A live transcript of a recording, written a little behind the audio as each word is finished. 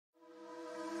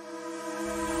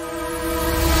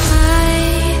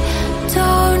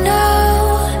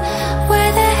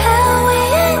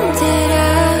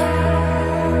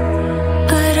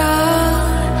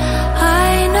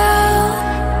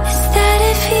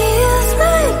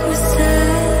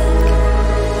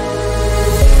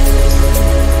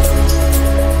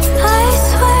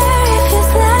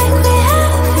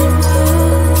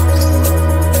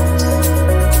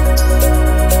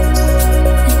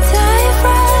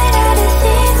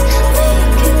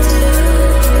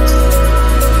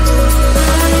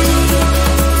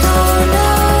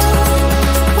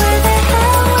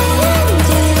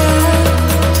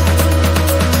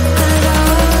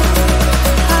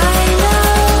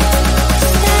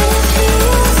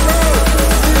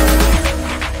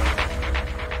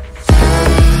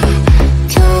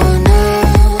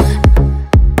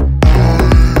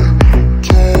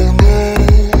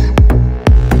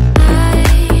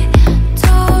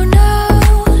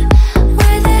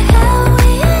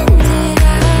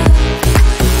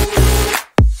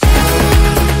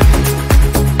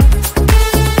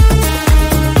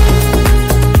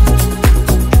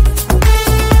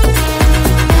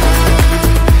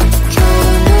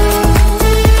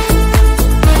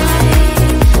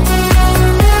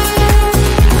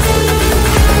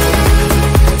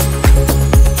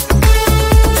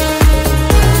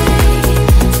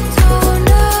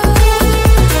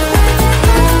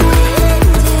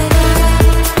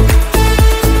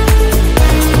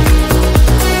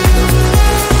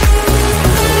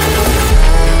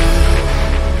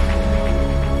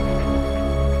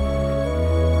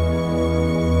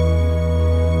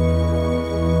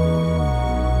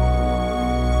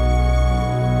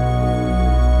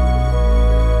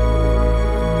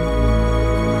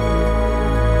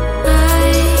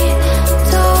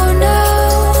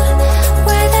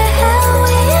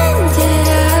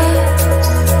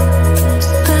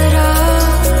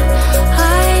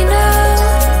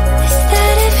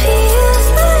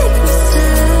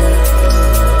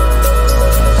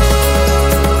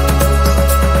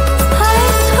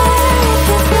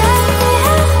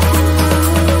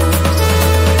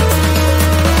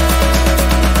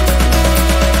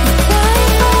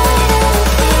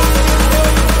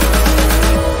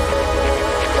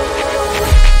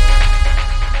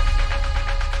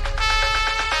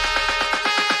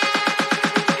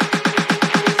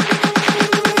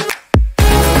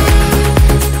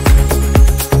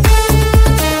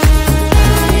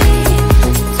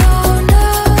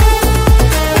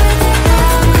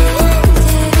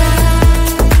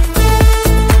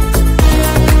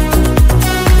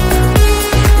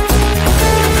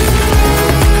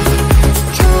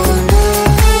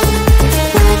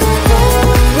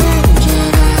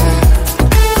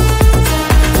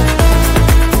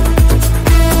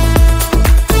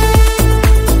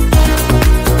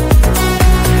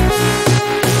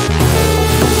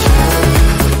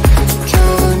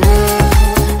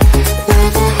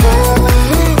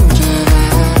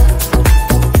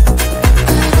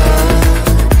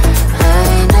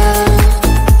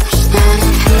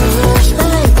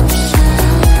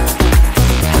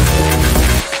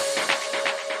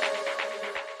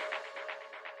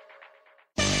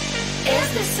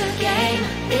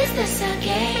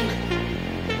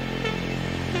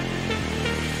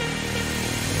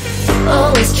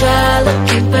always try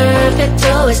looking perfect,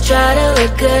 always try to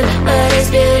look good, but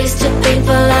his beauty's too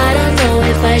painful, I don't know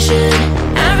if I should.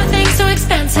 Everything's so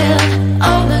expensive,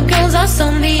 all the girls are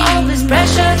so mean, all this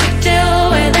pressure to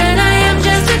deal with, and I am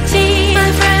just a teen.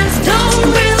 My friends don't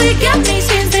really get me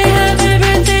since they have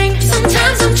everything.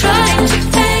 Sometimes I'm trying to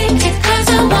fake it cause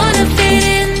I wanna fit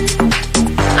in.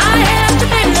 I have to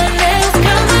pay my nails,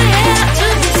 curl my hair to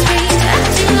be sweet,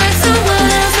 acting like someone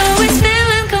else, always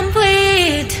feeling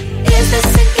complete. Is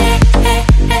this a game?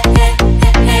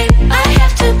 I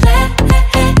have to play.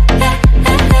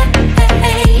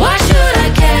 Why should I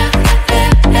care?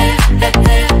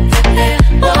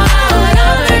 What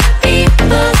other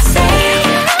people say?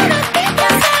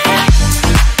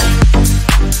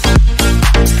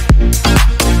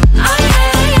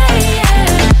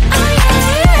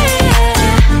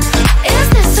 Is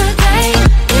this a game?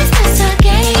 Is this a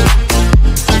game?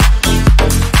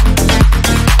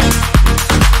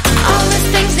 All these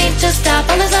things need to stop,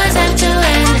 all these lies have to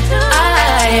end.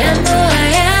 I am who I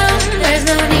am, there's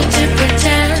no need to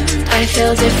pretend. I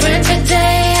feel different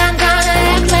today, I'm gonna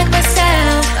act like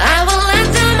myself. I will let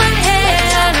down my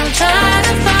head, I don't try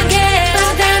to forget.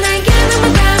 But then again I'm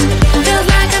around, feels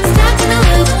like I'm stuck in a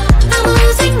loop. I'm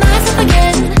losing myself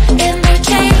again, in the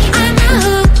chain, I'm a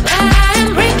hoop. I'm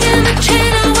breaking the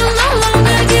chain, I will no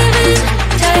longer give in.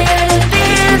 Tired of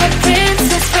being a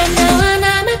princess, from now on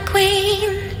I'm a queen.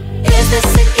 Is this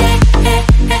a game?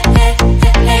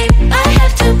 I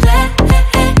have to play.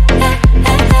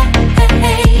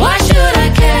 Why should I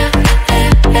care?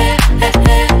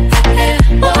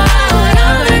 What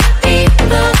other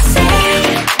people say?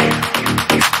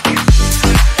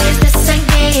 Is this a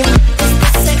game? Is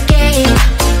this a game?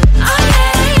 Oh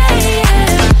yeah, yeah,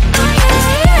 yeah. Oh yeah,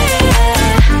 yeah, yeah.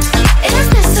 Is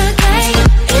this a game?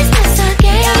 Is this a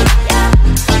game?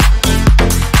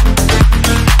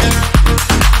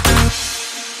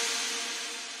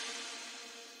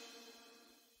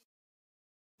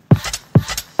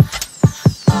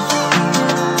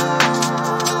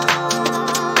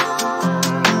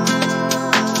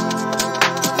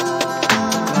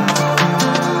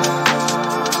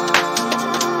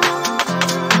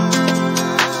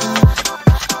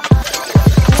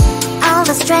 All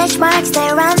the stretch marks,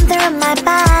 they run through my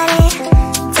body.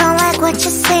 Don't like what you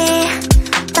see,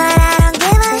 but I don't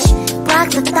give a block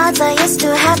the thoughts I used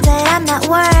to have that I'm not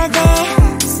worthy.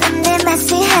 Sunday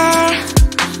messy hair,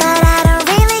 but I don't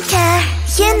really care.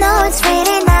 You know it's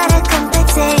really not a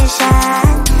competition.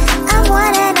 I'm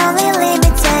one and only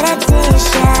limited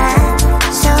edition.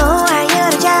 So who are you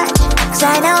to judge? Cause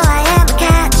I know I am a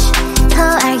catch. Who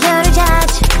are you to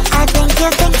judge? I think you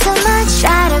think too much.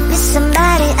 Try to be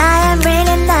somebody I am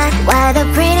really not. Why the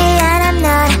pretty and I'm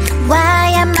not?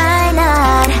 Why am I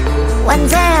not? One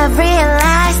day I've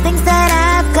realized things that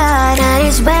I've got. That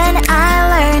is when I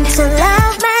learned to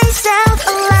love myself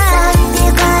a lot. So if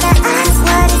you're gonna ask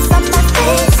what is on my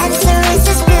face, answer is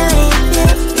just beauty,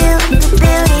 beauty, beauty,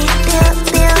 beauty,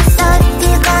 beauty. So if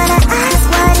you're gonna ask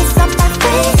what is on my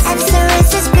face, answer is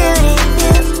just beauty,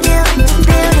 beauty,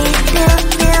 beauty, beauty,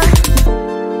 beauty.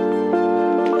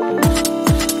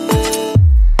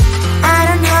 I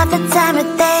don't have the time to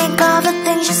think all the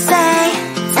things you say.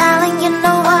 Darling, you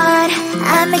know what?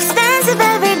 I'm expensive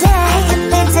every day. I can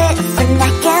be different,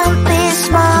 I can be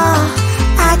small.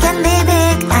 I can be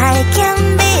big, I can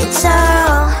be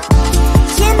tall.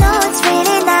 You know it's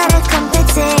really not a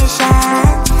competition.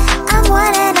 I'm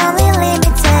one and only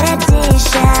limited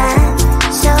edition.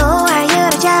 So who are you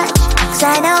to judge? Cause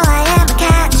I know I am a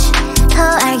catch. Who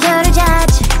are you to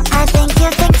judge? I think you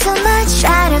think too much.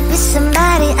 Try to be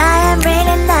somebody I am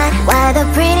really not. Why the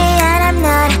pretty and I'm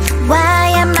not?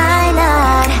 Why am I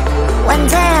not? One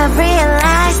day I've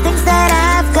realized things that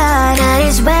I've got. That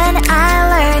is when I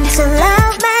learned to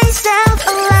love myself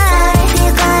a lot. So if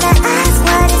you're gonna ask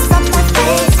what is on my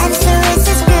face, answer is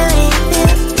just beauty,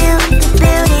 beauty, beauty,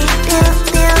 beauty, beauty,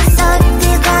 beauty. So if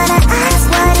you're gonna ask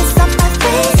what is on my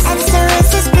face, answer is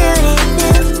just beauty,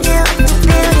 beauty,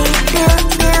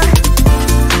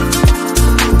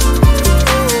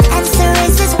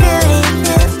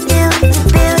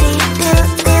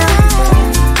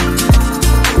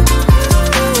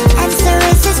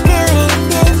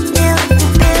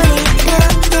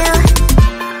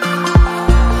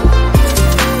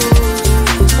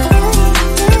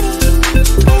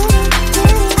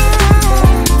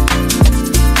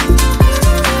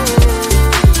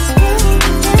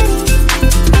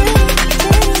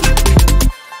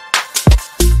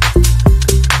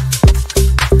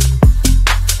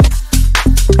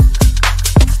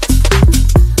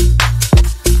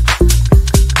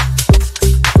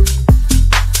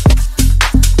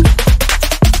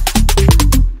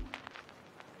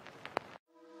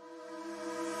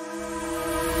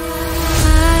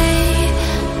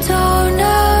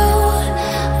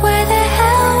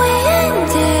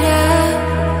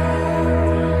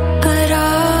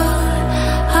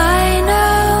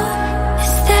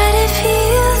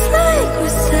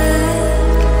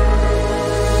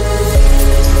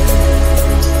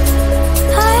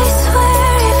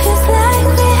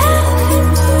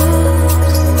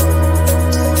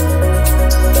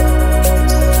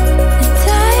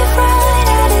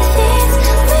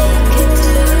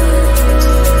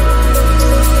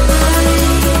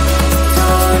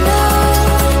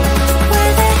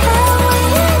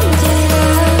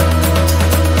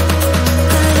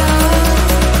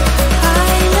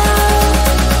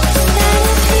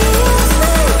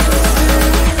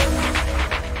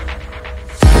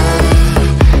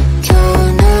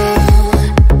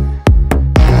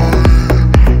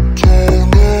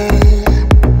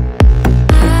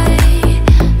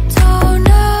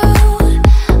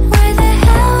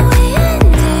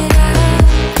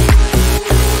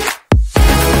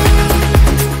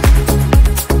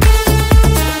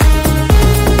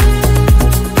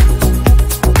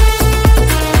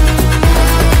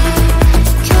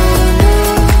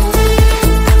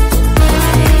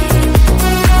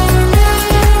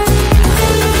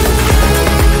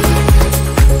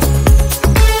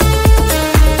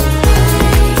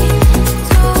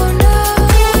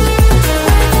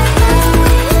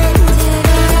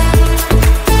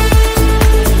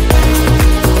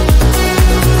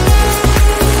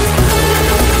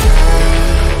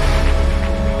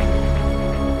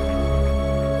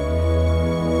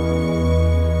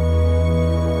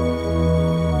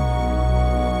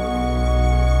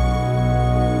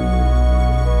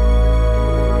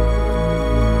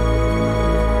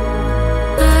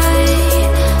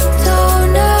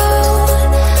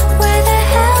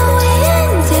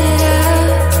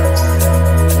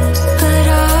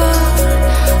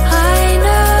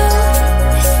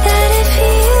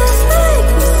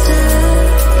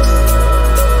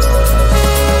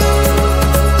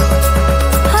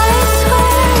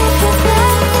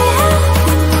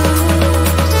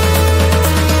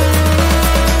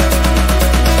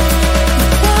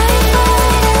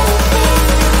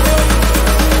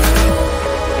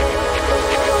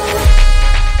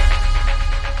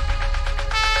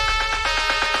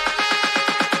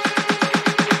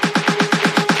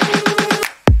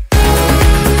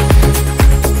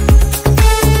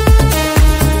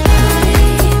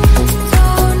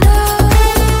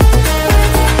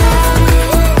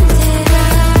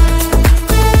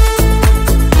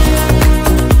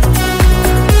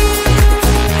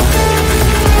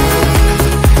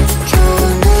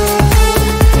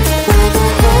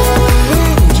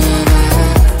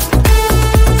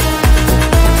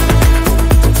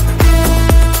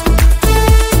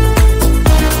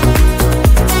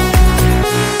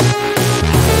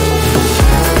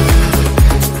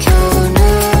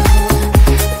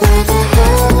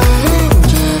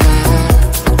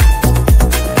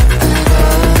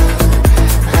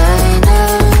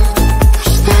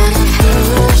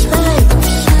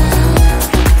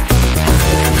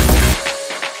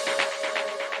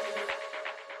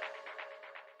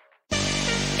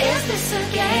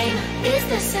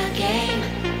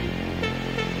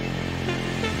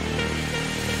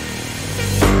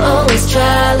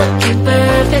 looking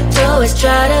perfect, always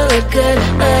try to look good,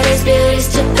 but his beauty's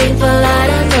too painful, I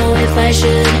don't know if I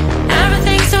should.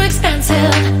 Everything's so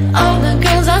expensive, all the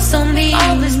girls are so mean,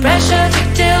 all this pressure to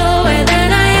deal with,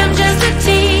 and I am just a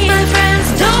teen. My friends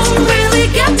don't really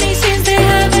get me since they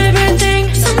have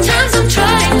everything. Sometimes I'm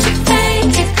trying to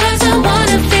fake it cause I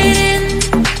wanna fit in.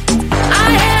 I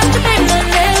have to paint my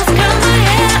nails, curl my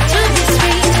hair to be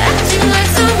sweet, acting like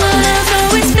someone else,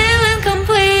 always feeling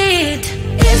complete.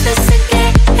 Is this a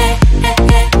game?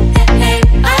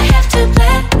 I have to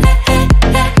play.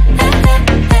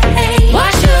 Why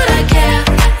should I care?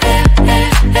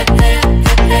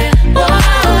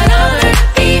 What other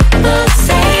people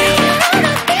say?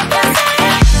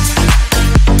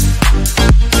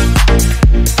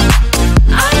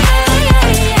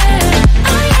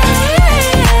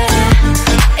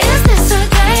 Is this a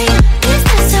game? Is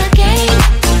this a game?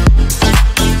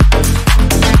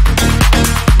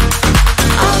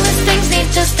 All these things need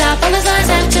to stop, all these lies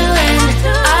have to end.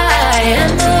 I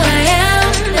am who I am,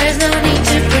 there's no need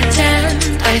to pretend.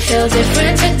 I feel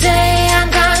different today, I'm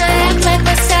gonna act like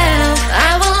myself.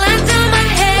 I will let down my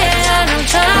head, I don't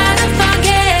try to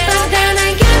forget. But then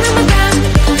again, I'm around,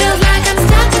 feels like I'm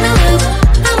stuck in a loop.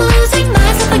 I'm losing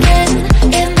myself again,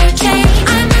 in the chain.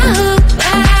 I'm a hoop,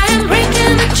 I'm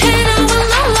breaking the chain, I will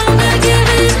no longer give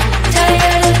in.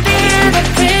 Tired of being the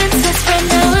princess, from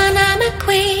now on I'm a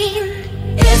queen.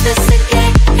 Is this a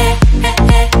game?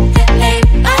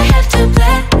 I have to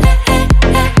play.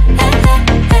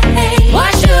 Why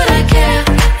should I care?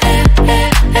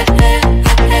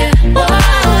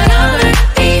 What other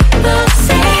people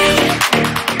say?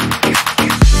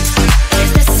 Is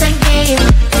this a game?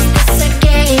 Is this a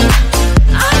game?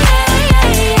 Oh yeah, yeah,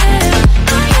 yeah.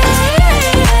 Oh yeah,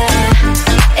 yeah.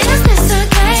 Is this a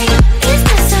game? Is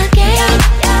this a game?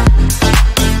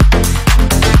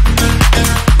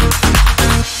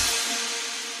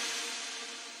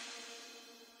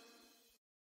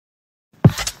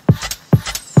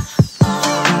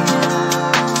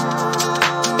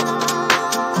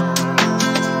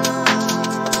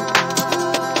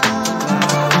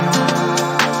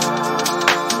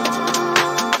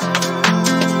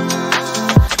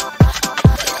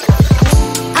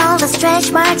 All the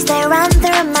stretch marks, they run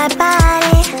through my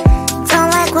body. Don't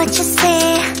like what you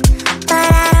see, but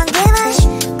I don't give a sh.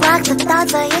 Block the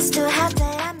thoughts I used to